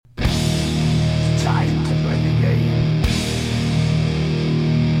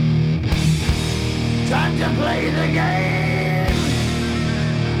again!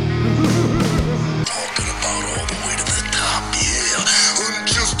 Talking about all the way to the top, yeah.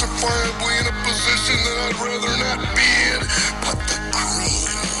 Unjustifiably in a position that I'd rather not be in. But the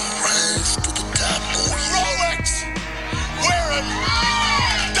cream rise to the top, oh yeah. Rolex! Wear it!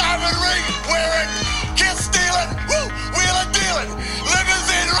 Diamond ring! Wear it! Can't steal it! Woo! Wheel and deal it!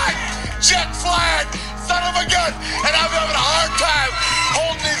 Limousine right! Jet flying! Son of a gun! And I'm having a hard time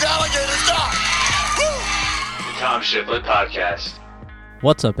holding these alligators down! Woo! The Tom Shiflett Podcast.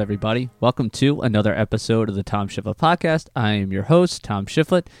 What's up, everybody? Welcome to another episode of the Tom Shiflett Podcast. I am your host, Tom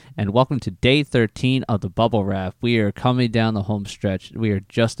Shiflett, and welcome to day 13 of the Bubble Wrap. We are coming down the home stretch. We are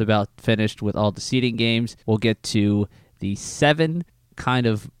just about finished with all the seeding games. We'll get to the 7 kind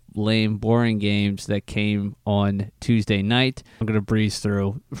of lame, boring games that came on Tuesday night. I'm going to breeze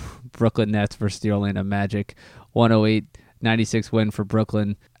through Brooklyn Nets versus the Orlando Magic. 108-96 win for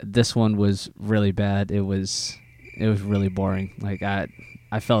Brooklyn. This one was really bad. It was really boring. Like I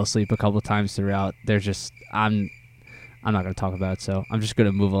fell asleep a couple times throughout. There's just I'm not going to talk about it, so I'm just going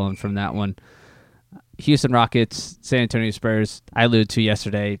to move on from that one. Houston Rockets, San Antonio Spurs. I alluded to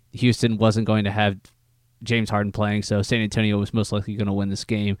yesterday, Houston wasn't going to have James Harden playing, so San Antonio was most likely going to win this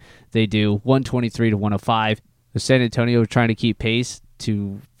game. They do 123-105. San Antonio trying to keep pace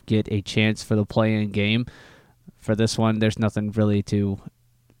to get a chance for the play-in game. For this one, there's nothing really to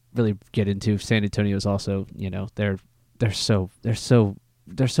get into. San Antonio is also, they're so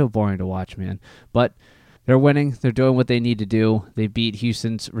boring to watch, man. But they're winning. They're doing what they need to do. They beat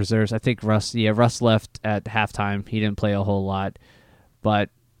Houston's reserves. I think Russ left at halftime. He didn't play a whole lot, but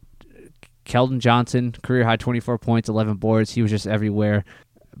Keldon Johnson, career high 24 points, 11 boards. He was just everywhere.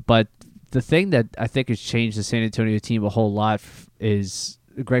 But the thing that I think has changed the San Antonio team a whole lot is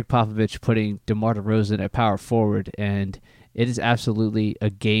Greg Popovich putting DeMar DeRozan at power forward, and it is absolutely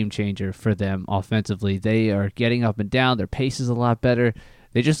a game changer for them offensively. They are getting up and down. Their pace is a lot better.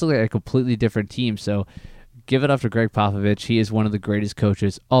 They just look like a completely different team. So give it up to Greg Popovich. He is one of the greatest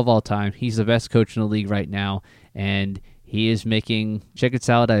coaches of all time. He's the best coach in the league right now, and he is making chicken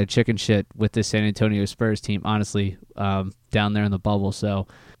salad out of chicken shit with this San Antonio Spurs team, honestly, down there in the bubble. So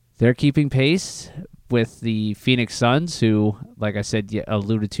they're keeping pace with the Phoenix Suns, who, like I said,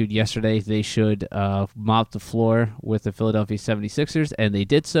 alluded to yesterday, they should mop the floor with the Philadelphia 76ers, and they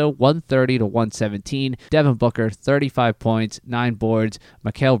did so, 130-117. Devin Booker, 35 points, 9 boards.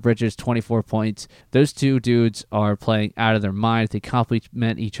 Mikal Bridges, 24 points. Those two dudes are playing out of their mind. They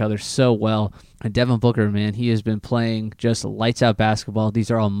complement each other so well. And Devin Booker, man, he has been playing just lights-out basketball.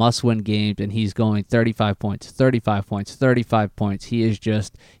 These are all must-win games, and he's going 35 points, 35 points, 35 points. He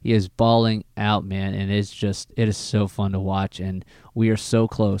is balling out, man, and it is so fun to watch, and we are so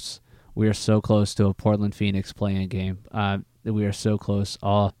close. We are so close to a Portland Phoenix play-in game. We are so close.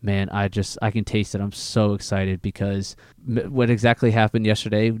 Oh, man, I can taste it. I'm so excited because what exactly happened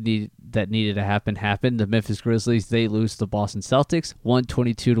yesterday that needed to happen happened. The Memphis Grizzlies, they lose to the Boston Celtics,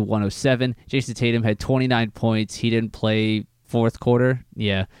 122-107. Jason Tatum had 29 points. He didn't play fourth quarter.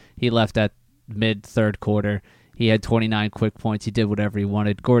 Yeah, he left at mid-third quarter. He had 29 quick points. He did whatever he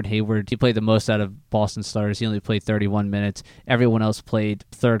wanted. Gordon Hayward, he played the most out of Boston starters. He only played 31 minutes. Everyone else played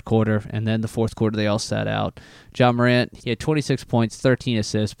third quarter, and then the fourth quarter they all sat out. Ja Morant, he had 26 points, 13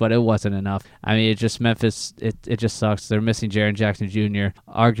 assists, but it wasn't enough. I mean, Memphis, it just sucks. They're missing Jaren Jackson Jr.,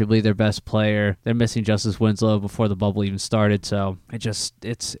 arguably their best player. They're missing Justice Winslow before the bubble even started, so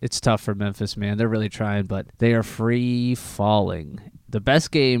it's tough for Memphis, man. They're really trying, but they are free falling. The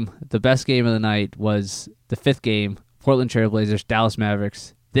best game of the night was the 5th game, Portland Trailblazers, Dallas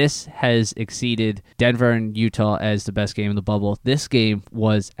Mavericks. This has exceeded Denver and Utah as the best game in the bubble. This game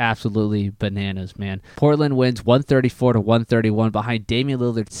was absolutely bananas, man. Portland wins 134-131 behind Damian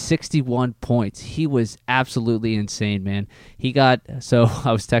Lillard, 61 points. He was absolutely insane, man. So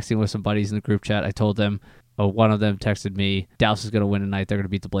I was texting with some buddies in the group chat. I told them, one of them texted me, Dallas is going to win tonight. They're going to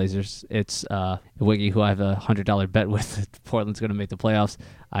beat the Blazers. It's Wiggy, who I have a $100 bet with. Portland's going to make the playoffs.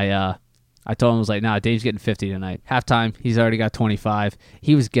 I told him, I was like, nah, Dave's getting 50 tonight. Halftime, he's already got 25.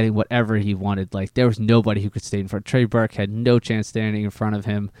 He was getting whatever he wanted. Like, there was nobody who could stay in front. Trey Burke had no chance standing in front of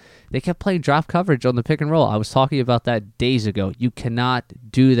him. They kept playing drop coverage on the pick and roll. I was talking about that days ago. You cannot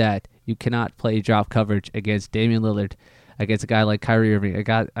do that. You cannot play drop coverage against Damian Lillard, against a guy like Kyrie Irving, a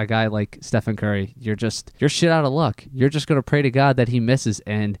guy like Stephen Curry. You're shit out of luck. You're just going to pray to God that he misses,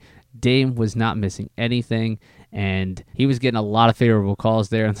 and Dame was not missing anything, and he was getting a lot of favorable calls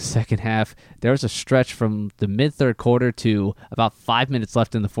there in the second half. There was a stretch from the mid-third quarter to about 5 minutes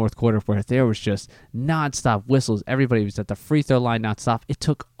left in the fourth quarter where there was just nonstop whistles. Everybody was at the free throw line nonstop. It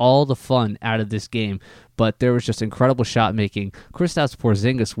took all the fun out of this game, but there was just incredible shot making. Kristaps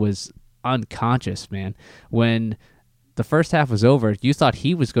Porzingis was unconscious, man. When the first half was over, you thought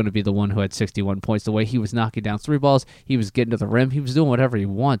he was going to be the one who had 61 points. The way he was knocking down three balls, he was getting to the rim, he was doing whatever he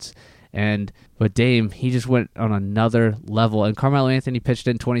wants. But Dame, he just went on another level. And Carmelo Anthony pitched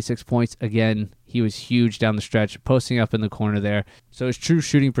in 26 points. Again, he was huge down the stretch, posting up in the corner there. So his true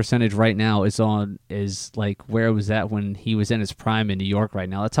shooting percentage right now is like where it was at when he was in his prime in New York right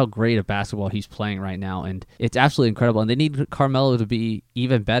now. That's how great a basketball he's playing right now. And it's absolutely incredible. And they need Carmelo to be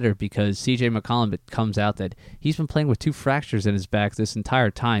even better because CJ McCollum, it comes out that he's been playing with 2 fractures in his back this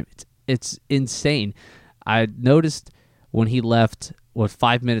entire time. It's insane. I noticed when he left, with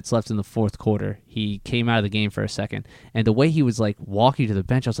 5 minutes left in the fourth quarter, he came out of the game for a second, and the way he was like walking to the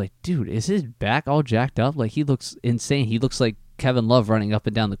bench, I was like, dude, is his back all jacked up? Like, he looks insane. He looks like Kevin Love running up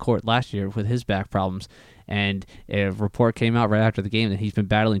and down the court last year with his back problems. And a report came out right after the game that he's been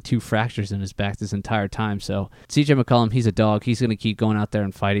battling 2 fractures in his back this entire time. So CJ McCollum, he's a dog. He's going to keep going out there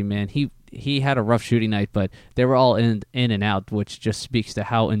and fighting, man. He had a rough shooting night, but they were all in and out, which just speaks to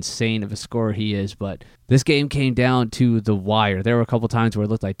how insane of a scorer he is. But this game came down to the wire. There were a couple times where it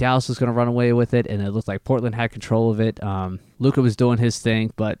looked like Dallas was going to run away with it, and it looked like Portland had control of it. Luka was doing his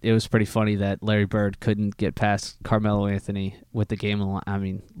thing, but it was pretty funny that Larry Bird couldn't get past Carmelo Anthony with the game.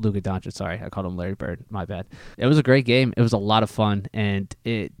 Luka Doncic, sorry. I called him Larry Bird. My bad. It was a great game. It was a lot of fun, and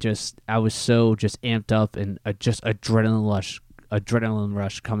I was so just amped up and just adrenaline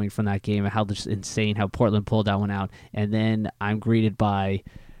rush coming from that game, and how just insane how Portland pulled that one out. And then I'm greeted by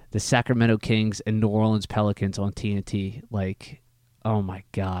the Sacramento Kings and New Orleans Pelicans on TNT. Like, oh my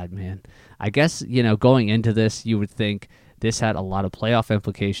God, man. I guess, going into this, you would think this had a lot of playoff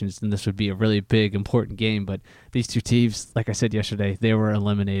implications and this would be a really big, important game. But these two teams, like I said yesterday, they were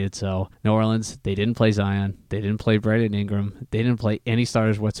eliminated. So New Orleans, they didn't play Zion. They didn't play Brandon Ingram. They didn't play any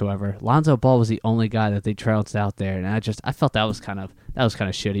starters whatsoever. Lonzo Ball was the only guy that they trounced out there. And I felt that was kind of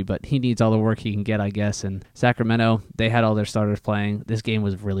shitty, but he needs all the work he can get, I guess. And Sacramento, they had all their starters playing. This game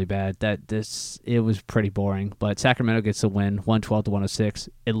was really bad. It was pretty boring. But Sacramento gets the win, 112-106.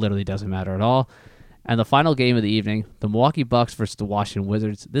 It literally doesn't matter at all. And the final game of the evening, the Milwaukee Bucks versus the Washington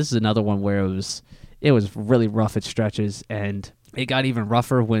Wizards. This is another one where it was really rough at stretches, and it got even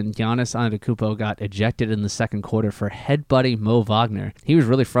rougher when Giannis Antetokounmpo got ejected in the second quarter for headbutting Mo Wagner. He was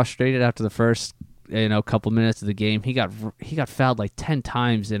really frustrated after the first couple minutes of the game. He got fouled like 10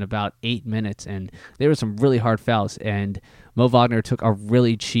 times in about 8 minutes, and there were some really hard fouls, and Mo Wagner took a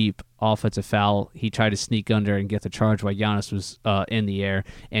really cheap offensive foul. He tried to sneak under and get the charge while Giannis was in the air,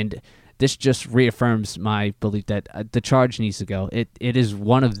 and this just reaffirms my belief that the charge needs to go. It is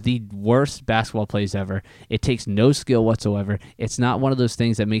one of the worst basketball plays ever. It takes no skill whatsoever. It's not one of those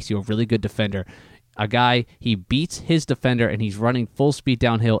things that makes you a really good defender. A guy, he beats his defender and he's running full speed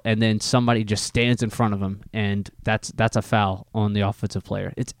downhill, and then somebody just stands in front of him, and that's a foul on the offensive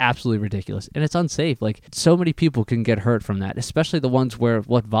player. It's absolutely ridiculous, and it's unsafe. Like, so many people can get hurt from that, especially the ones where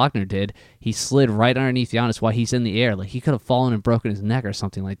what Wagner did, he slid right underneath Giannis while he's in the air. Like, he could have fallen and broken his neck or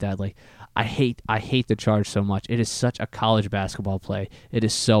something like that. Like, I hate the charge so much. It is such a college basketball play. It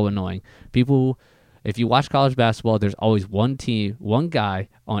is so annoying. People, if you watch college basketball, there's always one guy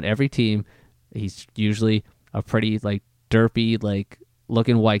on every team. He's usually a pretty derpy,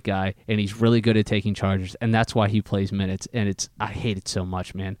 looking white guy, and he's really good at taking charges, and that's why he plays minutes. And I hate it so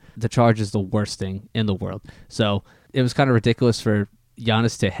much, man. The charge is the worst thing in the world. So it was kind of ridiculous for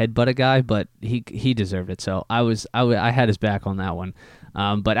Giannis to headbutt a guy, but he deserved it. So I had his back on that one.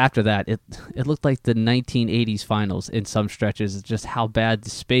 But after that, it looked like the 1980s finals in some stretches. Just how bad the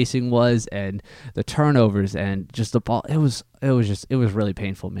spacing was, and the turnovers, and just the ball. It was really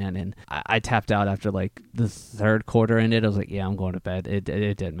painful, man. And I tapped out after the third quarter ended. I was like, yeah, I'm going to bed. It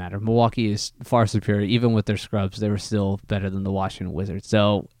didn't matter. Milwaukee is far superior, even with their scrubs. They were still better than the Washington Wizards.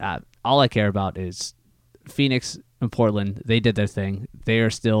 So all I care about is Phoenix and Portland. They did their thing. They are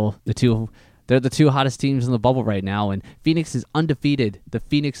still the two. They're the two hottest teams in the bubble right now, and Phoenix is undefeated. The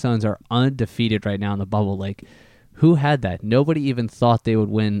Phoenix Suns are undefeated right now in the bubble. Like, who had that? Nobody even thought they would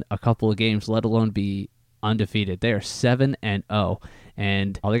win a couple of games, let alone be undefeated. They are 7-0,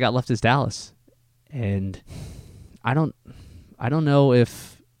 and all they got left is Dallas. And I don't know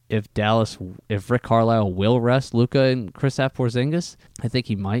if Rick Carlisle will rest Luka and Kristaps Porzingis. I think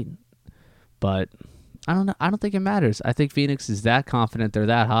he might, but I don't know. I don't think it matters. I think Phoenix is that confident. They're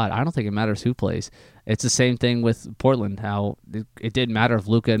that hot. I don't think it matters who plays. It's the same thing with Portland, how it didn't matter if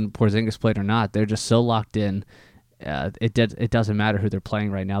Luka and Porzingis played or not. They're just so locked in. It doesn't matter who they're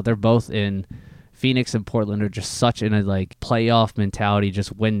playing right now. They're both in. Phoenix and Portland are just such in a playoff mentality,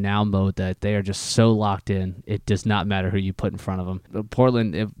 just win now mode, that they are just so locked in. It does not matter who you put in front of them.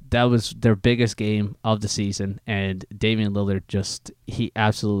 Portland, that was their biggest game of the season, and Damian Lillard he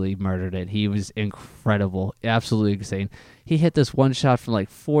absolutely murdered it. He was incredible, absolutely insane. He hit this one shot from like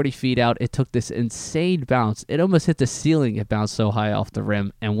 40 feet out. It took this insane bounce. It almost hit the ceiling. It bounced so high off the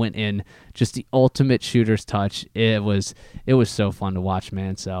rim and went in. Just the ultimate shooter's touch. It was so fun to watch,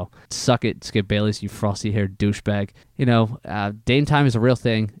 man. So suck it, Skip Bayless, you frosty-haired douchebag. Dame time is a real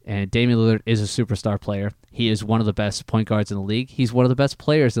thing, and Damian Lillard is a superstar player. He is one of the best point guards in the league. He's one of the best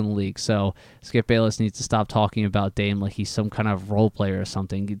players in the league. So Skip Bayless needs to stop talking about Dame like he's some kind of role player or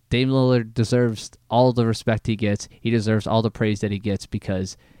something. Dame Lillard deserves all the respect he gets. He deserves all the praise that he gets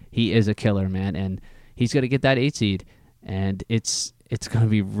because he is a killer, man. And he's going to get that 8 seed. And it's going to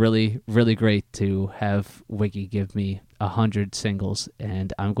be really, really great to have Wiggy give me 100 singles,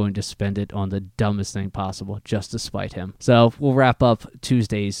 and I'm going to spend it on the dumbest thing possible just to spite him. So we'll wrap up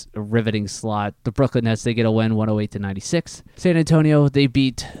Tuesday's riveting slot. The Brooklyn Nets, they get a win 108-96. San Antonio, they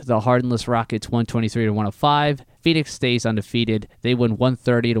beat the hardenless Rockets 123-105. Phoenix stays undefeated. They win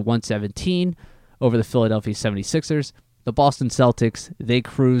 130-117 over the Philadelphia 76ers. The Boston Celtics, they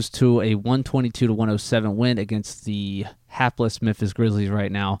cruise to a 122-107 win against the hapless Memphis Grizzlies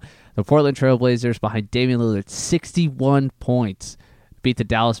right now. The Portland Trailblazers, behind Damian Lillard, 61 points, beat the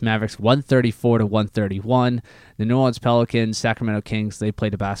Dallas Mavericks 134-131. The New Orleans Pelicans, Sacramento Kings, they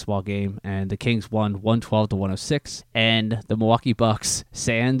played a basketball game, and the Kings won 112-106. And the Milwaukee Bucks,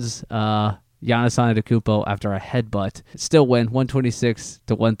 sans Giannis Antetokounmpo after a headbutt, still win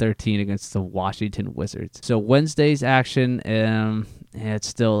 126-113 against the Washington Wizards. So Wednesday's action,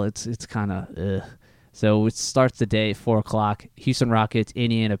 it's kind of So it starts the day at 4 o'clock. Houston Rockets,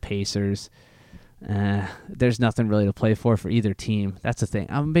 Indiana Pacers. There's nothing really to play for either team. That's the thing.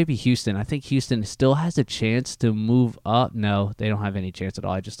 Maybe Houston. I think Houston still has a chance to move up. No, they don't have any chance at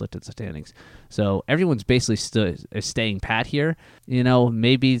all. I just looked at the standings. So everyone's basically staying pat here.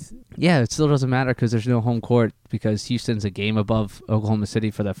 Maybe, it still doesn't matter because there's no home court because Houston's a game above Oklahoma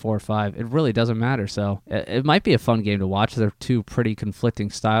City for that 4 or 5. It really doesn't matter. So it might be a fun game to watch. They're two pretty conflicting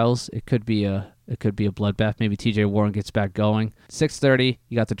styles. It could be a bloodbath. Maybe TJ Warren gets back going. 6:30,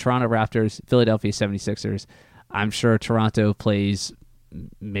 you got the Toronto Raptors, Philadelphia 76ers. I'm sure Toronto plays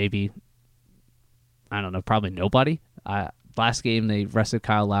maybe, probably nobody. Last game, they rested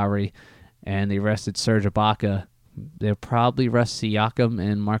Kyle Lowry, and they rested Serge Ibaka. They'll probably rest Siakam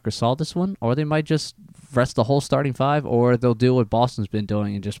and Marc Gasol this one, or they might just rest the whole starting 5, or they'll do what Boston's been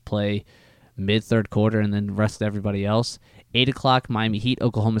doing and just play mid-third quarter and then rest everybody else. 8 o'clock, Miami Heat,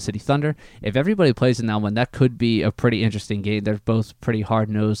 Oklahoma City Thunder. If everybody plays in that one, that could be a pretty interesting game. They're both pretty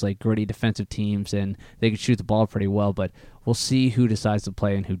hard-nosed, gritty defensive teams, and they can shoot the ball pretty well, but we'll see who decides to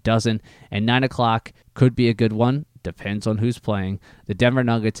play and who doesn't. And 9 o'clock could be a good one. Depends on who's playing. The Denver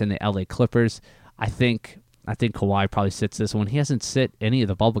Nuggets and the LA Clippers. I think Kawhi probably sits this one. He hasn't sit any of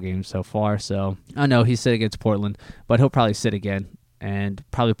the bubble games so far, so I know he's sit against Portland, but he'll probably sit again. And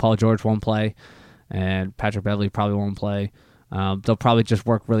probably Paul George won't play, and Patrick Beverley probably won't play. They'll probably just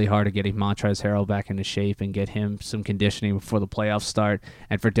work really hard to getting Montrezl Harrell back into shape and get him some conditioning before the playoffs start.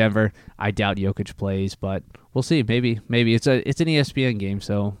 And for Denver, I doubt Jokic plays, but we'll see. Maybe it's an ESPN game,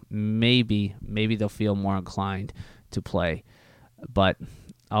 so maybe they'll feel more inclined to play. But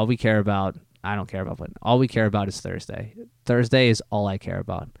all we care about, I don't care about, but all we care about is Thursday. Thursday is all I care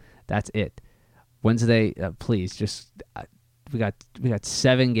about. That's it. Wednesday, please just. We got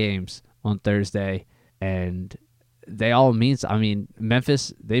 7 games on Thursday, and they all mean,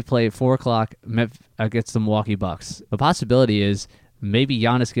 Memphis, they play at 4 o'clock against the Milwaukee Bucks. The possibility is maybe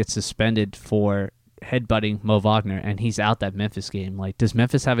Giannis gets suspended for headbutting Mo Wagner, and he's out that Memphis game. Does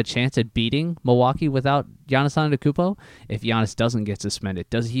Memphis have a chance at beating Milwaukee without Giannis Antetokounmpo? If Giannis doesn't get suspended,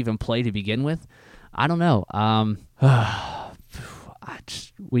 does he even play to begin with? I don't know.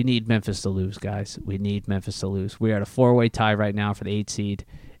 We need Memphis to lose, guys. We need Memphis to lose. We are at a 4-way tie right now for the 8 seed.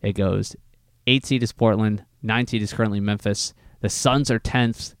 It goes 8 seed is Portland, 9 seed is currently Memphis. The Suns are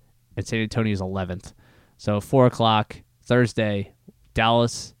 10th, and San Antonio is 11th. So 4 o'clock, Thursday,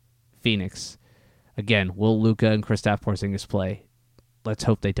 Dallas, Phoenix. Again, will Luka and Kristaps Porzingis play? Let's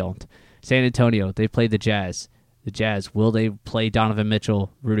hope they don't. San Antonio, they play the Jazz. The Jazz, will they play Donovan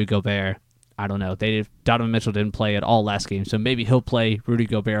Mitchell, Rudy Gobert? I don't know. Donovan Mitchell didn't play at all last game, so maybe he'll play. Rudy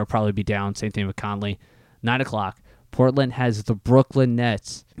Gobert will probably be down. Same thing with Conley. 9 o'clock. Portland has the Brooklyn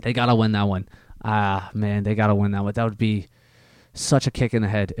Nets. They got to win that one. Man, they got to win that one. That would be such a kick in the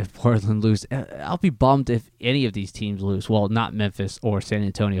head if Portland lose. I'll be bummed if any of these teams lose. Well, not Memphis or San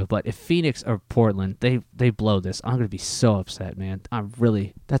Antonio, but if Phoenix or Portland, they blow this, I'm going to be so upset, man.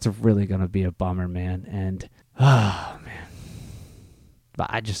 That's really going to be a bummer, man. And, man.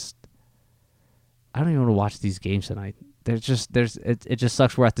 But I don't even want to watch these games tonight. it just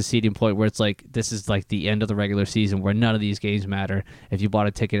sucks we're at the seeding point where it's like this is like the end of the regular season where none of these games matter. If you bought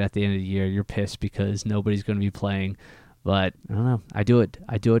a ticket at the end of the year, you're pissed because nobody's going to be playing. But I don't know. I do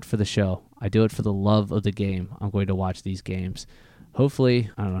it for the show. I do it for the love of the game. I'm going to watch these games. Hopefully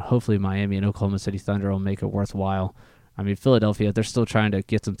Miami and Oklahoma City Thunder will make it worthwhile. I mean, Philadelphia, they're still trying to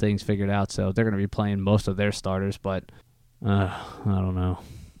get some things figured out, so they're going to be playing most of their starters, but I don't know.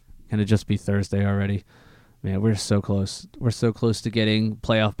 Can it just be Thursday already? Man, we're so close. We're so close to getting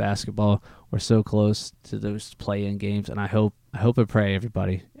playoff basketball. We're so close to those play-in games, and I hope and pray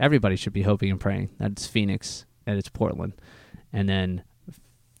everybody should be hoping and praying that it's Phoenix and it's Portland, and then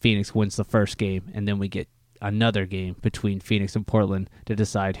Phoenix wins the first game, and then we get another game between Phoenix and Portland to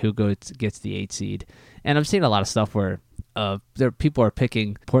decide who gets the 8 seed. And I'm seeing a lot of stuff where people are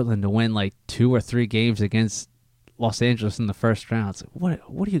picking Portland to win like 2 or 3 games against Los Angeles in the first round. It's like,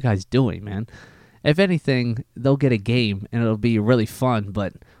 what are you guys doing, man? If anything, they'll get a game and it'll be really fun,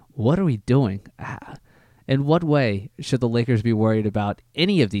 but what are we doing? In what way should the Lakers be worried about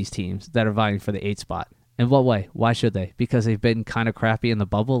any of these teams that are vying for the 8 spot? In what way? Why should they? Because they've been kind of crappy in the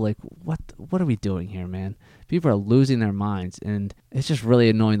bubble? Like, what are we doing here, man? People are losing their minds, and it's just really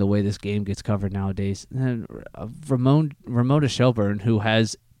annoying the way this game gets covered nowadays. And Ramona Shelburne, who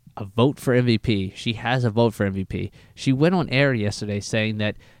has a vote for MVP, she went on air yesterday saying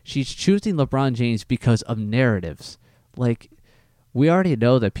that she's choosing LeBron James because of narratives. Like, we already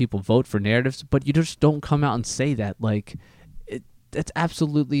know that people vote for narratives, but you just don't come out and say that. Like, that's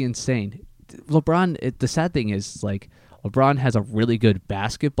absolutely insane. LeBron, the sad thing is, like, LeBron has a really good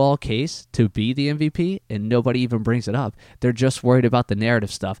basketball case to be the MVP, and nobody even brings it up. They're just worried about the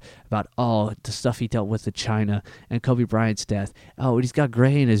narrative stuff, about, the stuff he dealt with China and Kobe Bryant's death. Oh, he's got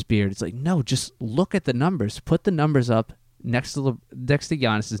gray in his beard. It's like, no, just look at the numbers. Put the numbers up next to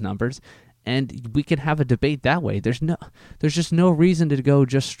Giannis's numbers, and we can have a debate that way. There's just no reason to go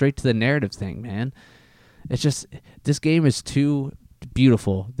just straight to the narrative thing, man. It's just, this game is too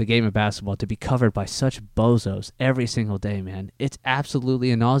beautiful, the game of basketball, to be covered by such bozos every single day, man. It's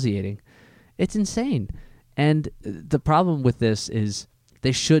absolutely nauseating. It's insane. And the problem with this is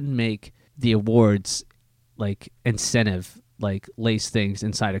they shouldn't make the awards like incentive, like lace things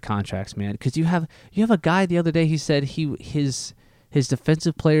inside of contracts, man. Because you have a guy the other day, he said his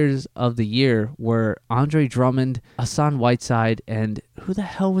defensive players of the year were Andre Drummond, Hassan Whiteside, and who the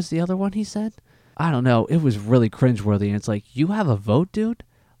hell was the other one he said? I don't know. It was really cringeworthy. And it's like, you have a vote, dude?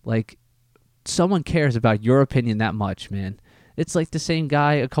 Like, someone cares about your opinion that much, man. It's like the same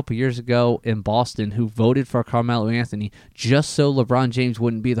guy a couple years ago in Boston who voted for Carmelo Anthony just so LeBron James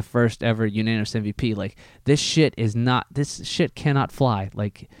wouldn't be the first ever unanimous MVP. Like, this shit cannot fly.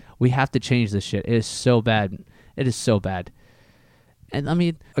 Like, we have to change this shit. It is so bad. It is so bad. And, I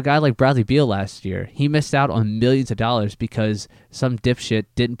mean, a guy like Bradley Beal last year, he missed out on millions of dollars because some dipshit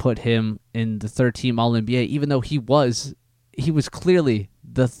didn't put him in the third-team All-NBA, even though he was clearly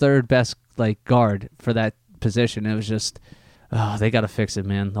the third best, like, guard for that position. It was just, they got to fix it,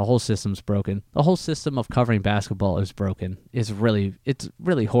 man. The whole system's broken. The whole system of covering basketball is broken. It's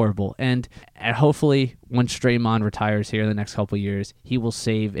really horrible. And hopefully, once Draymond retires here in the next couple of years, he will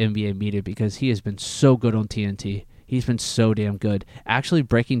save NBA media because he has been so good on TNT. He's been so damn good, actually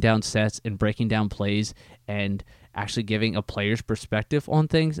breaking down sets and breaking down plays and actually giving a player's perspective on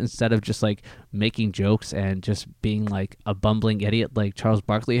things instead of just like making jokes and just being like a bumbling idiot like Charles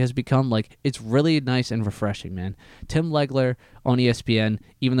Barkley has become. Like, it's really nice and refreshing, man. Tim Legler on ESPN,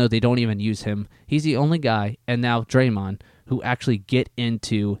 even though they don't even use him, he's the only guy, and now Draymond, who actually get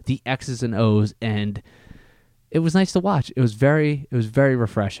into the X's and O's, and it was nice to watch. It was very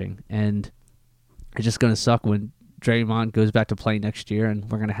refreshing, and it's just going to suck when Draymond goes back to play next year, and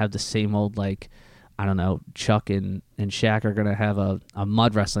we're going to have the same old, like, I don't know, Chuck and Shaq are going to have a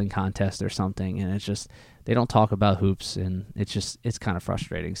mud wrestling contest or something, and it's just, they don't talk about hoops, and it's kind of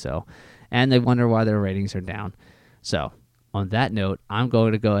frustrating. So, and they wonder why their ratings are down. So, on that note, I'm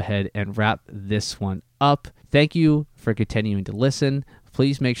going to go ahead and wrap this one up. Thank you for continuing to listen.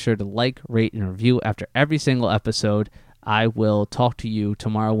 Please make sure to like, rate, and review after every single episode. I will talk to you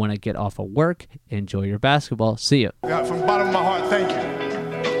tomorrow when I get off of work. Enjoy your basketball. See you. From the bottom of my heart, thank you.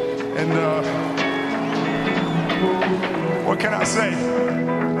 And what can I say?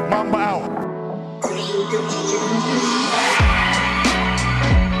 Mamba out.